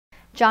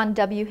John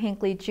W.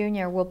 Hinckley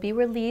Jr. will be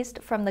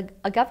released from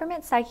a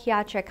government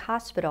psychiatric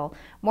hospital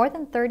more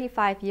than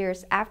 35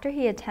 years after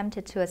he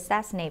attempted to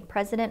assassinate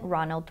President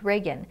Ronald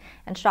Reagan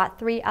and shot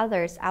 3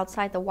 others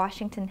outside the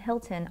Washington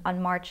Hilton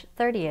on March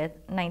 30,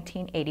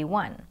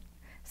 1981.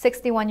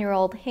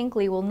 61-year-old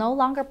Hinckley will no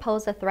longer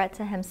pose a threat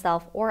to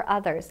himself or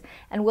others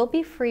and will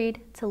be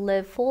freed to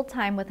live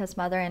full-time with his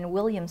mother in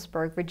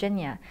Williamsburg,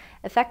 Virginia,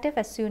 effective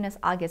as soon as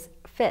August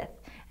 5th,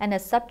 and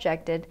is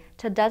subjected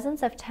to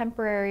dozens of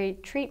temporary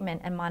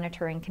treatment and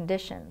monitoring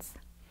conditions.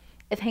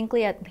 If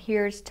Hinckley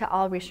adheres to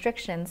all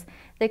restrictions,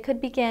 they could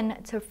begin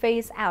to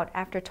phase out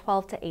after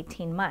 12 to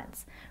 18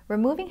 months,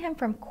 removing him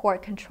from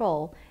court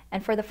control,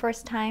 and for the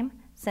first time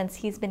since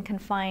he's been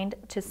confined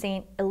to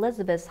St.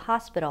 Elizabeth's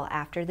Hospital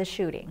after the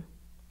shooting.